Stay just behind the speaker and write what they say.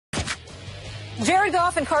Jared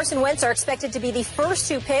Goff and Carson Wentz are expected to be the first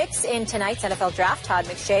two picks in tonight's NFL draft. Todd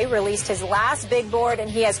McShay released his last big board, and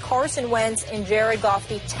he has Carson Wentz and Jared Goff,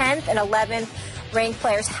 the 10th and 11th ranked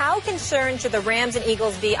players. How concerned should the Rams and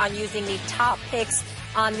Eagles be on using the top picks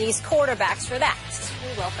on these quarterbacks for that?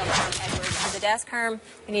 We welcome Herm Edwards to the desk. Herm,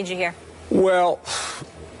 we need you here. Well,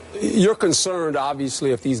 you're concerned,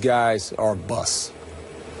 obviously, if these guys are busts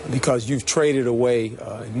because you've traded away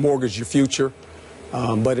and mortgaged your future.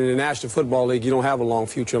 But in the National Football League, you don't have a long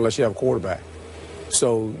future unless you have a quarterback.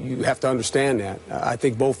 So you have to understand that. I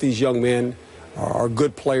think both these young men are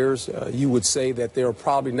good players. You would say that they're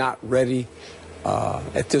probably not ready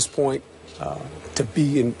at this point to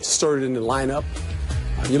be inserted in the lineup.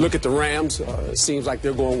 You look at the Rams, it seems like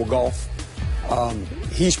they're going with Goff.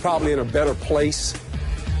 He's probably in a better place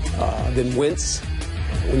than Wentz.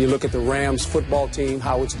 When you look at the Rams football team,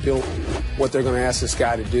 how it's built, what they're going to ask this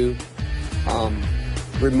guy to do.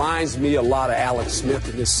 Reminds me a lot of Alex Smith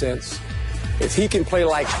in this sense. If he can play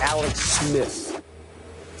like Alex Smith,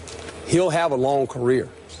 he'll have a long career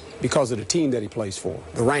because of the team that he plays for,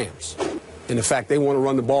 the Rams, and the fact they want to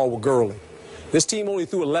run the ball with Gurley. This team only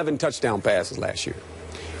threw 11 touchdown passes last year.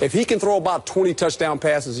 If he can throw about 20 touchdown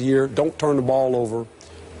passes a year, don't turn the ball over,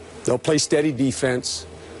 they'll play steady defense.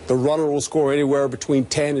 The runner will score anywhere between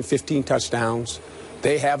 10 and 15 touchdowns.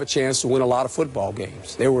 They have a chance to win a lot of football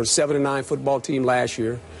games. They were a 7-9 football team last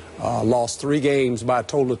year, lost 3 games by a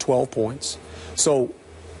total of 12 points. So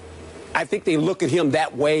I think they look at him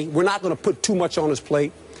that way. We're not going to put too much on his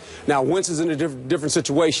plate. Now, Wentz is in a different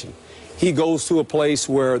situation. He goes to a place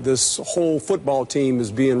where this whole football team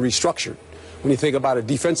is being restructured. When you think about it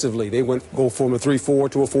defensively, they go from a 3-4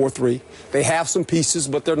 to a 4-3. They have some pieces,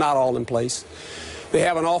 but they're not all in place. They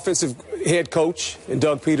have an offensive head coach in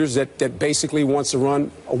Doug Peters that basically wants to run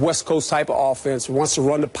a West Coast type of offense, wants to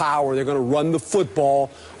run the power. They're going to run the football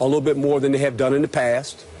a little bit more than they have done in the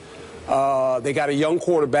past. They got a young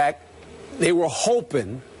quarterback. They were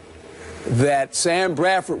hoping that Sam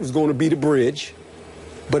Bradford was going to be the bridge,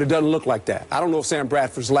 but it doesn't look like that. I don't know if Sam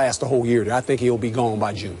Bradford's last the whole year. I think he'll be gone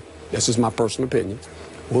by June. This is my personal opinion.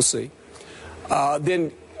 We'll see.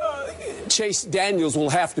 Then Chase Daniels will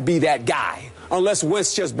have to be that guy, unless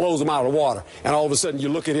Wentz just blows him out of the water. And all of a sudden you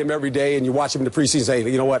look at him every day and you watch him in the preseason and say,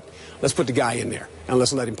 you know what, let's put the guy in there and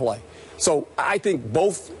let's let him play. So I think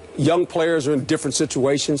both young players are in different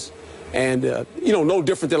situations. And, no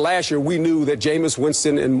different than last year. We knew that Jameis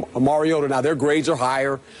Winston and Mariota, now their grades are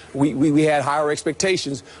higher. We had higher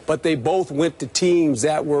expectations. But they both went to teams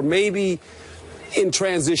that were maybe in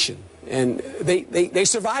transition. And they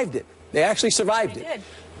survived it. They actually survived it. Did.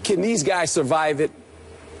 Can these guys survive it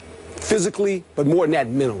physically, but more than that,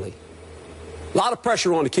 mentally? A lot of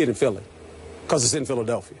pressure on the kid in Philly because it's in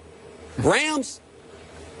Philadelphia. Rams,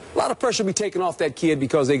 a lot of pressure will be taken off that kid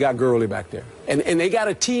because they got Gurley back there. And they got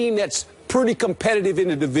a team that's pretty competitive in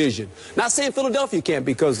the division. Not saying Philadelphia can't,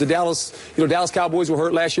 because the Dallas Cowboys were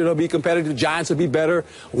hurt last year. They'll be competitive. Giants will be better.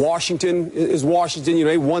 Washington is Washington.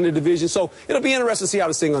 They won the division. So it'll be interesting to see how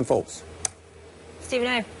this thing unfolds. Stephen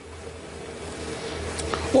A.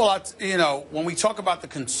 Well, when we talk about the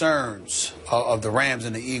concerns of the Rams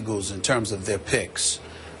and the Eagles in terms of their picks,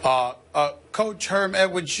 Coach Herm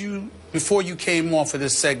Edwards, before you came on for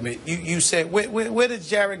this segment, you said, where does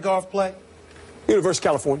Jared Goff play? University of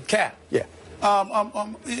California. Cal. Yeah.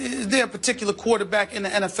 Is there a particular quarterback in the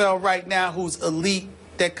NFL right now who's elite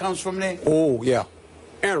that comes from there? Oh, yeah.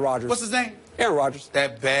 Aaron Rodgers. What's his name? Aaron Rodgers.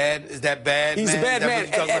 That bad? Is that bad? He's man? a bad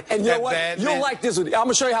man. And you know what? You'll man? like this one. I'm going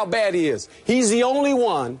to show you how bad he is. He's the only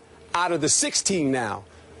one out of the 16 now,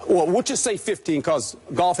 well, we'll just say 15 because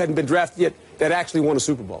Goff hadn't been drafted yet, that actually won a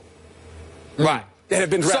Super Bowl. Right. That had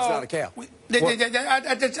been drafted out of Cal.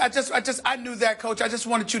 I knew that, Coach. I just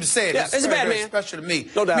wanted you to say it. Yeah, it's a bad man. Special to me.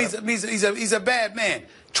 No doubt. He's a bad man.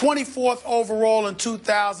 24th overall in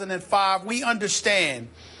 2005. We understand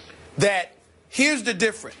that. Here's the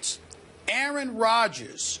difference. Aaron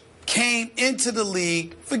Rodgers came into the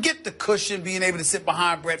league, forget the cushion, being able to sit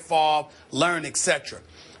behind Brett Favre, learn, etc.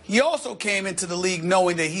 He also came into the league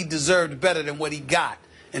knowing that he deserved better than what he got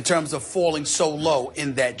in terms of falling so low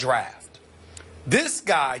in that draft. This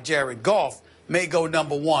guy, Jared Goff, may go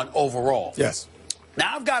 #1 overall. Yes.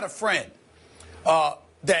 Now, I've got a friend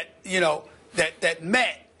that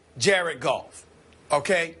met Jared Goff,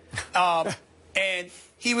 okay? And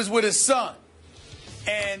he was with his son.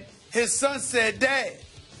 And his son said, Dad,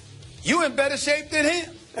 you in better shape than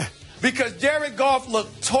him. Because Jared Goff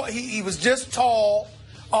looked tall. He was just tall,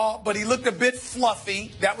 but he looked a bit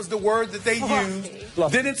fluffy. That was the word that they used.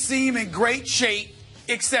 Fluffy. Didn't seem in great shape,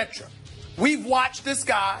 etc. We've watched this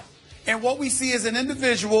guy, and what we see is an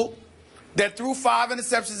individual that threw 5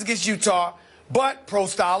 interceptions against Utah, But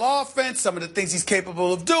pro-style offense, some of the things he's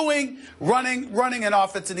capable of doing, running an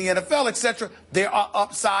offense in the NFL, etc., there are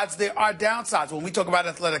upsides, there are downsides. When we talk about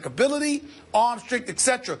athletic ability, arm strength,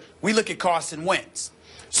 etc., we look at Carson Wentz.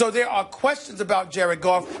 So there are questions about Jared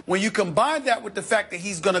Goff. When you combine that with the fact that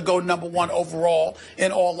he's going to go #1 overall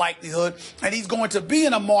in all likelihood, and he's going to be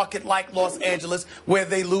in a market like Los Angeles where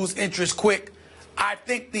they lose interest quick, I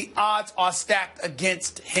think the odds are stacked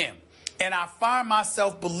against him. And I find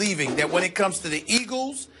myself believing that when it comes to the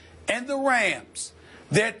Eagles and the Rams,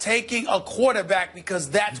 they're taking a quarterback because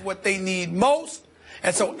that's what they need most.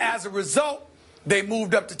 And so as a result, they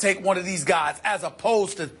moved up to take one of these guys as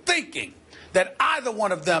opposed to thinking that either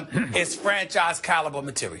one of them is franchise caliber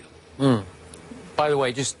material. By the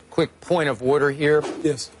way, just quick point of order here.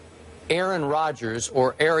 Yes. Aaron Rodgers,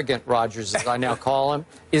 or Arrogant Rodgers as I now call him,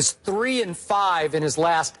 is 3-5 in his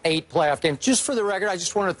last 8 playoff games. Just for the record, I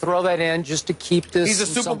just want to throw that in just to keep this. He's a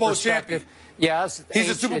Super Bowl champion. Yes, he's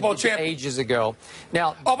a Super Bowl champion. Ages ago.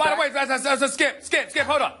 Now. Oh, by the way, skip.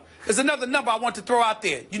 Hold on. There's another number I want to throw out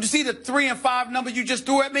there. You see the 3-5 number you just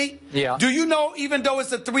threw at me? Yeah. Do you know, even though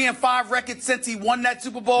it's a 3-5 record since he won that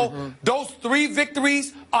Super Bowl, those 3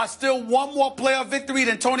 victories are still one more playoff victory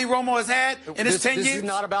than Tony Romo has had in his 10 years? This is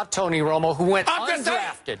not about Tony Romo, who went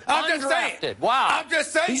undrafted. I'm just saying. Wow. I'm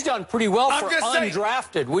just saying. He's done pretty well for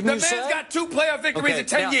undrafted, wouldn't you say? The man's got 2 playoff victories in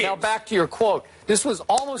 10 years. Now back to your quote. This was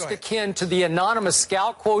almost akin to the anonymous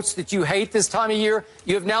scout quotes that you hate this time of year.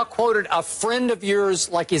 You have now quoted a friend of yours,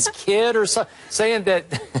 like his kid or something, saying that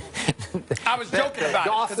I was joking about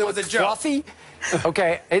it because it was a joke. Fluffy?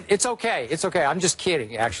 Okay, it's okay. It's okay. I'm just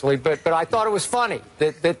kidding, actually. But I thought it was funny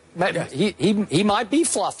that he might be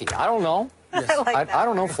fluffy. I don't know. Yes. I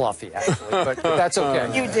don't know Fluffy, actually, but that's okay.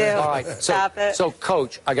 You do. All right. So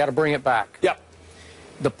Coach, I got to bring it back. Yep.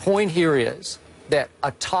 The point here is that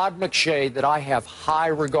a Todd McShay that I have high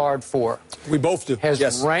regard for, we both do,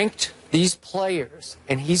 has ranked these players,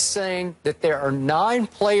 and he's saying that there are 9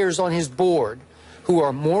 players on his board who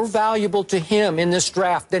are more valuable to him in this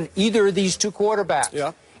draft than either of these 2 quarterbacks.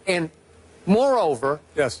 Yeah. And moreover,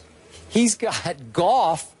 he's got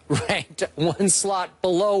Goff ranked 1 slot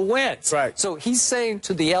below Wentz. Right. So he's saying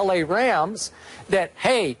to the LA Rams that,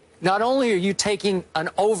 hey, not only are you taking an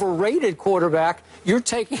overrated quarterback, you're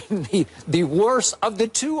taking the worst of the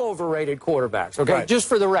 2 overrated quarterbacks, okay? Right. Just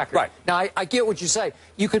for the record. Right. Now, I get what you say.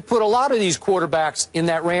 You could put a lot of these quarterbacks in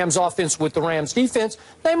that Rams offense with the Rams defense.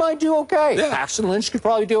 They might do okay. Yeah. Paxton Lynch could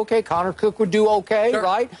probably do okay. Connor Cook would do okay,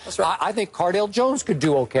 right? That's right. I think Cardale Jones could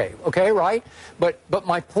do okay, right? But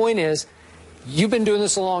my point is, you've been doing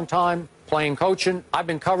this a long time, playing coaching. I've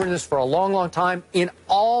been covering this for a long, long time. In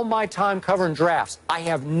all my time covering drafts, I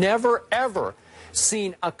have never, ever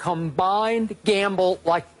seen a combined gamble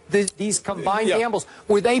like these combined gambles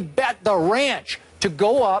where they bet the ranch to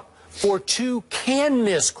go up for 2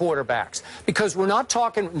 can-miss quarterbacks. Because we're not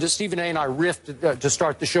talking, just Stephen A. and I riffed to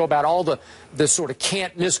start the show about all the sort of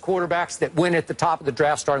can't-miss quarterbacks that went at the top of the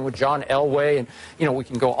draft, starting with John Elway, and, you know, we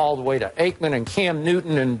can go all the way to Aikman and Cam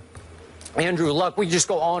Newton and Andrew Luck. We just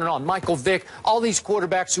go on and on. Michael Vick, all these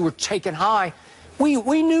quarterbacks who were taken high. We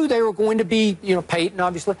knew they were going to be, you know, Peyton,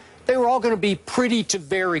 obviously. They were all going to be pretty to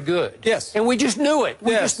very good. Yes. And we just knew it.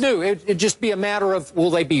 We just knew. It'd just be a matter of,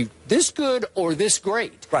 will they be this good or this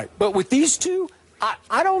great? Right. But with these 2,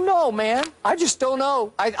 I don't know, man. I just don't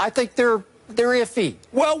know. I think they're iffy.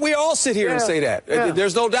 Well, we all sit here and say that.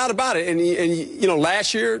 There's no doubt about it. And you know,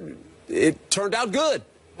 last year, it turned out good.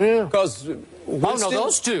 Yeah. Because Winston,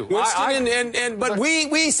 those 2. But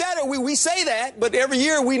we said it. We say that, but every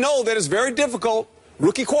year we know that it's very difficult.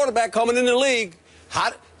 Rookie quarterback coming in the league.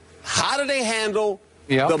 How do they handle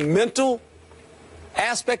the mental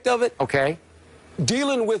aspect of it? Okay.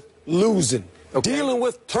 Dealing with losing. Okay. Dealing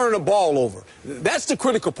with turning the ball over. That's the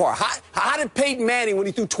critical part. How did Peyton Manning, when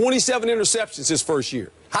he threw 27 interceptions his first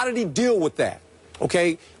year, how did he deal with that?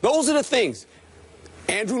 Okay? Those are the things.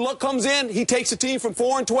 Andrew Luck comes in, he takes a team from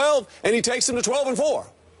 4-12, and he takes them to 12-4.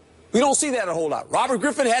 We don't see that a whole lot. Robert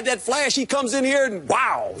Griffin had that flash. He comes in here and,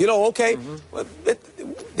 wow, you know, okay.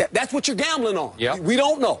 That's what you're gambling on. Yep. We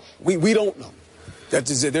don't know. We don't know.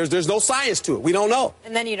 There's no science to it. We don't know.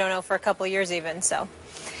 And then you don't know for a couple of years even, so.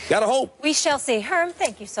 Gotta hope. We shall see. Herm,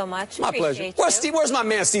 thank you so much. My pleasure. Where's my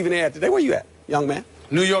man Stephen A. today? Where you at, young man?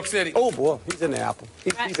 New York City. Oh, boy. He's in the Apple.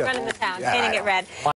 He's running the town, yeah, painting it red.